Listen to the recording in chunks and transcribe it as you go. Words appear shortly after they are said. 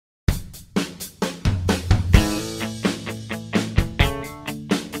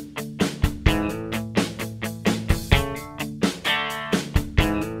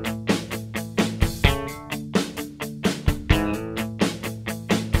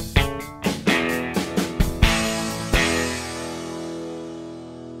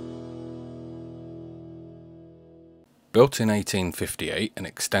Built in 1858 and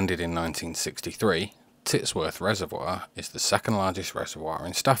extended in 1963, Tittesworth Reservoir is the second largest reservoir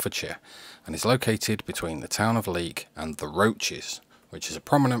in Staffordshire and is located between the town of Leek and the Roaches, which is a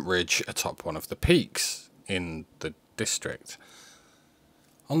prominent ridge atop one of the peaks in the district.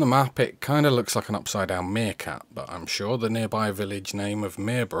 On the map it kind of looks like an upside down meerkat, but I'm sure the nearby village name of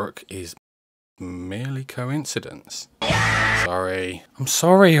Meerbrook is merely coincidence. Sorry. I'm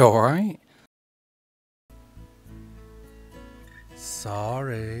sorry, alright?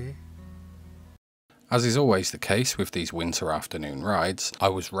 Sorry. As is always the case with these winter afternoon rides, I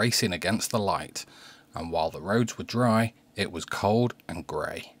was racing against the light, and while the roads were dry, it was cold and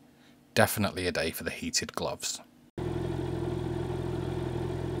grey. Definitely a day for the heated gloves.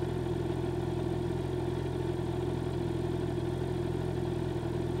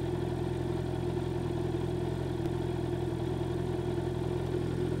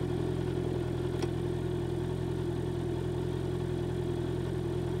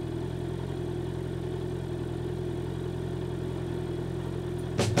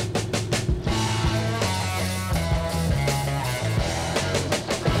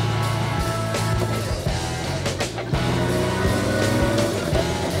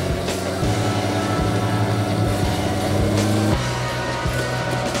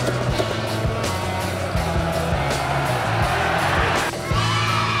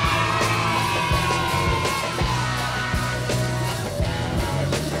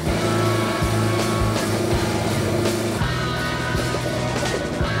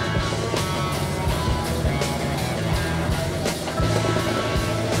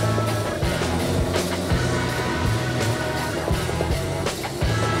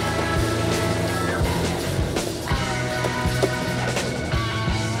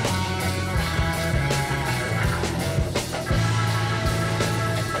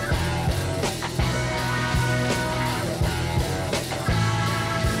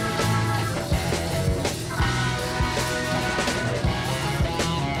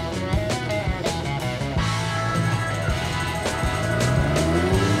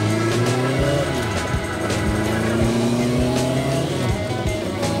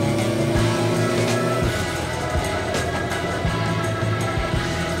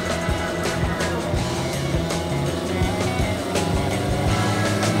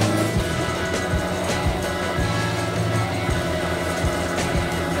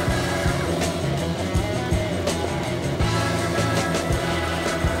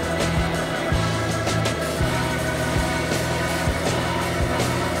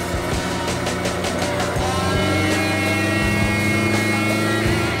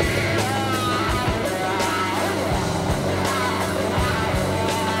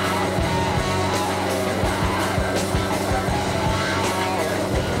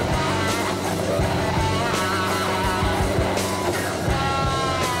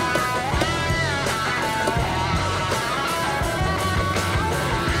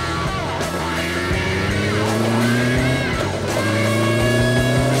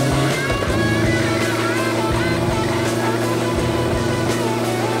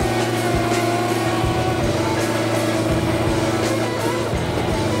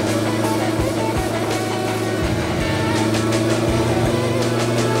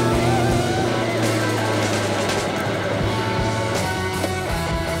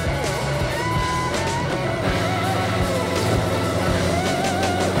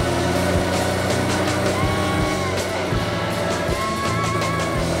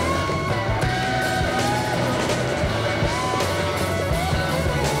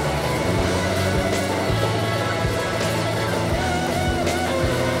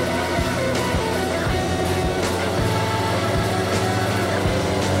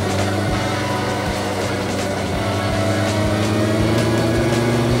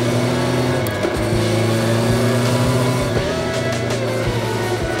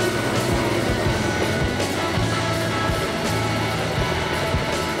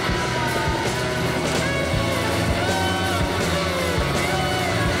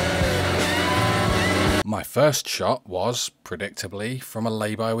 My first shot was, predictably, from a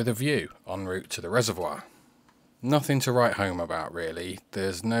lay-by with a view, en route to the reservoir. Nothing to write home about really,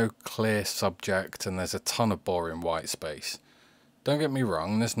 there's no clear subject and there's a ton of boring white space. Don't get me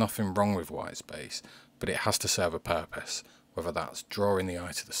wrong, there's nothing wrong with white space, but it has to serve a purpose, whether that's drawing the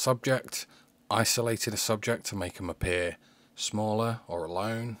eye to the subject, isolating a subject to make them appear smaller or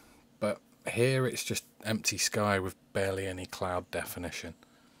alone, but here it's just empty sky with barely any cloud definition.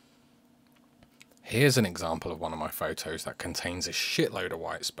 Here's an example of one of my photos that contains a shitload of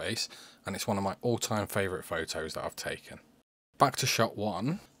white space, and it's one of my all-time favourite photos that I've taken. Back to shot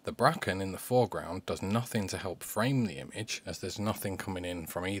 1, The bracken in the foreground does nothing to help frame the image, as there's nothing coming in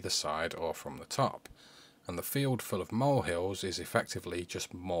from either side or from the top, and the field full of molehills is effectively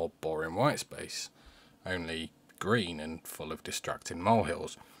just more boring white space, only green and full of distracting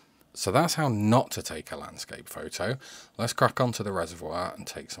molehills. So that's how not to take a landscape photo. Let's crack onto the reservoir and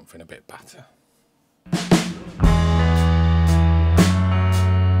take something a bit better.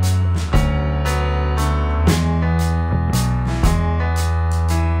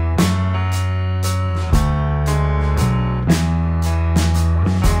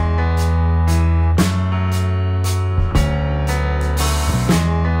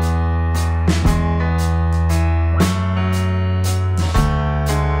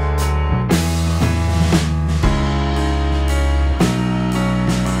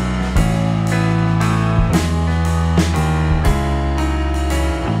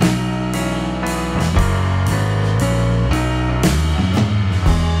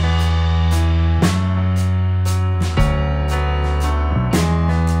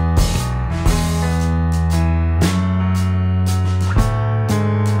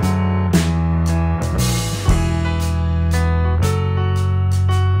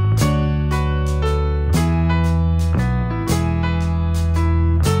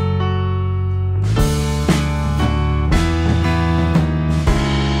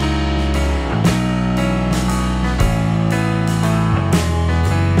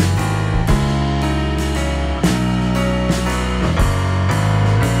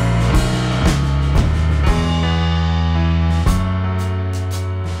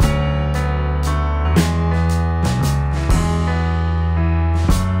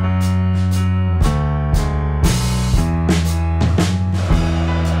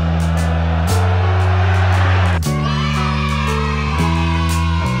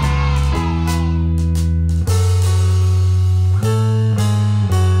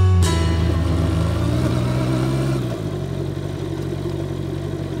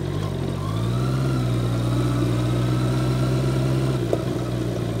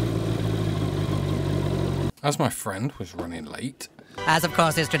 As my friend was running late, as of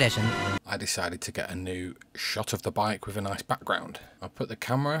course is tradition, I decided to get a new shot of the bike with a nice background. I put the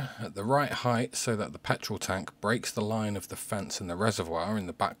camera at the right height so that the petrol tank breaks the line of the fence and the reservoir in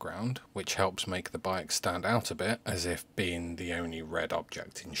the background, which helps make the bike stand out a bit, as if being the only red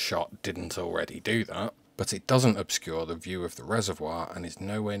object in shot didn't already do that. But it doesn't obscure the view of the reservoir and is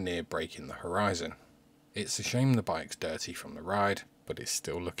nowhere near breaking the horizon. It's a shame the bike's dirty from the ride, but it's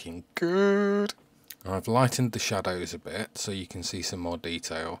still looking good. I've lightened the shadows a bit so you can see some more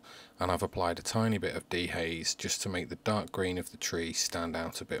detail, and I've applied a tiny bit of dehaze just to make the dark green of the tree stand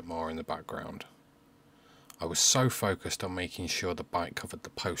out a bit more in the background. I was so focused on making sure the bike covered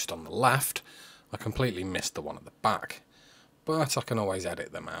the post on the left, I completely missed the one at the back, but I can always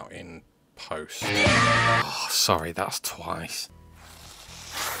edit them out in post. Oh, sorry, that's twice.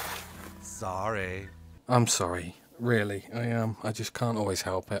 Sorry. I'm sorry. Really, I am. I just can't always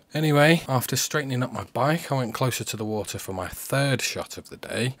help it. Anyway, after straightening up my bike, I went closer to the water for my third shot of the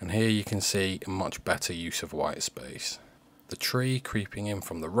day, and here you can see a much better use of white space. The tree creeping in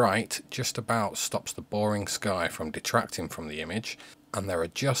from the right just about stops the boring sky from detracting from the image, and there are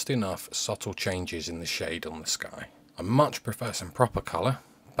just enough subtle changes in the shade on the sky. I much prefer some proper colour,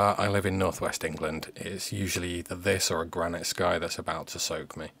 but I live in northwest England. It's usually either this or a granite sky that's about to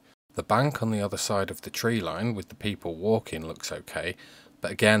soak me. The bank on the other side of the tree line with the people walking looks okay,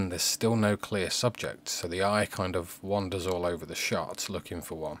 but again there's still no clear subject, so the eye kind of wanders all over the shot looking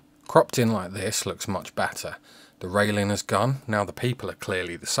for one. Cropped in like this looks much better. The railing has gone, now the people are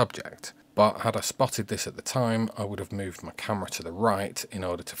clearly the subject. But had I spotted this at the time, I would have moved my camera to the right in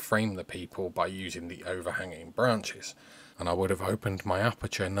order to frame the people by using the overhanging branches, and I would have opened my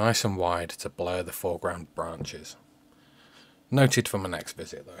aperture nice and wide to blur the foreground branches. Noted for my next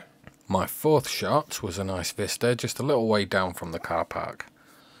visit though. My fourth shot was a nice vista just a little way down from the car park.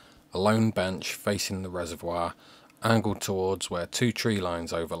 A lone bench facing the reservoir, angled towards where two tree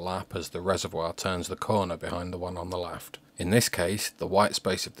lines overlap as the reservoir turns the corner behind the one on the left. In this case, the white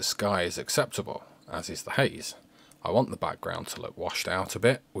space of the sky is acceptable, as is the haze. I want the background to look washed out a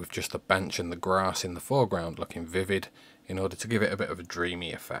bit, with just the bench and the grass in the foreground looking vivid, in order to give it a bit of a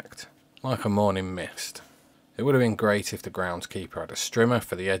dreamy effect, like a morning mist. It would have been great if the groundskeeper had a strimmer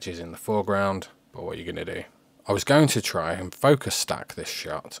for the edges in the foreground, but what are you going to do? I was going to try and focus stack this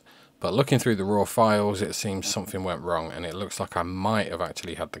shot, but looking through the raw files it seems something went wrong and it looks like I might have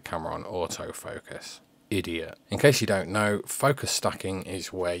actually had the camera on autofocus. Idiot. In case you don't know, focus stacking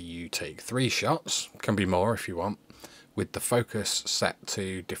is where you take 3 shots, can be more if you want, with the focus set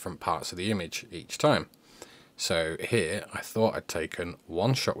to different parts of the image each time. So here I thought I'd taken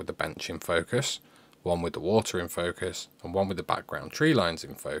one shot with the bench in focus, one with the water in focus, and one with the background tree lines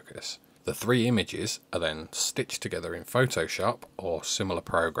in focus. The 3 images are then stitched together in Photoshop or similar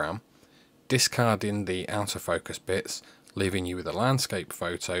program, discarding the out of focus bits, leaving you with a landscape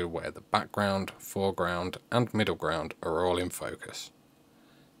photo where the background, foreground and middle ground are all in focus.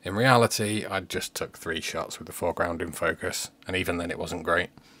 In reality, I just took 3 shots with the foreground in focus, and even then it wasn't great.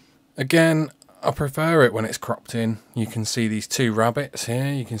 Again, I prefer it when it's cropped in. You can see these 2 rabbits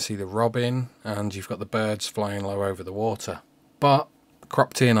here, you can see the robin, and you've got the birds flying low over the water. But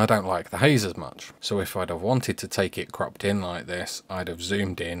cropped in, I don't like the haze as much. So if I'd have wanted to take it cropped in like this, I'd have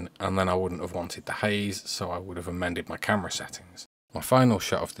zoomed in, and then I wouldn't have wanted the haze, so I would have amended my camera settings. My final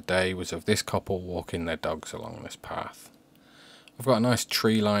shot of the day was of this couple walking their dogs along this path. I've got a nice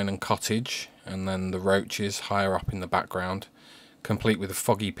tree line and cottage, and then the roaches higher up in the background, complete with a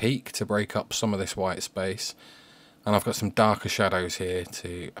foggy peak to break up some of this white space, and I've got some darker shadows here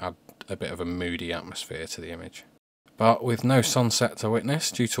to add a bit of a moody atmosphere to the image. But with no sunset to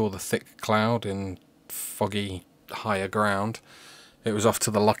witness due to all the thick cloud and foggy higher ground, it was off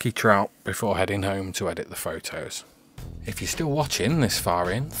to the Lucky Trout before heading home to edit the photos. If you're still watching this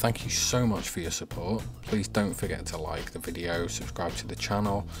far in, thank you so much for your support. Please don't forget to like the video, subscribe to the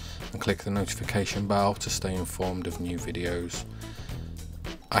channel and click the notification bell to stay informed of new videos.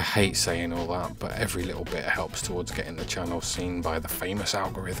 I hate saying all that, but every little bit helps towards getting the channel seen by the famous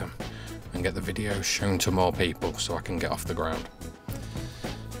algorithm and get the videos shown to more people so I can get off the ground.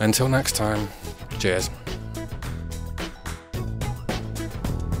 Until next time, cheers.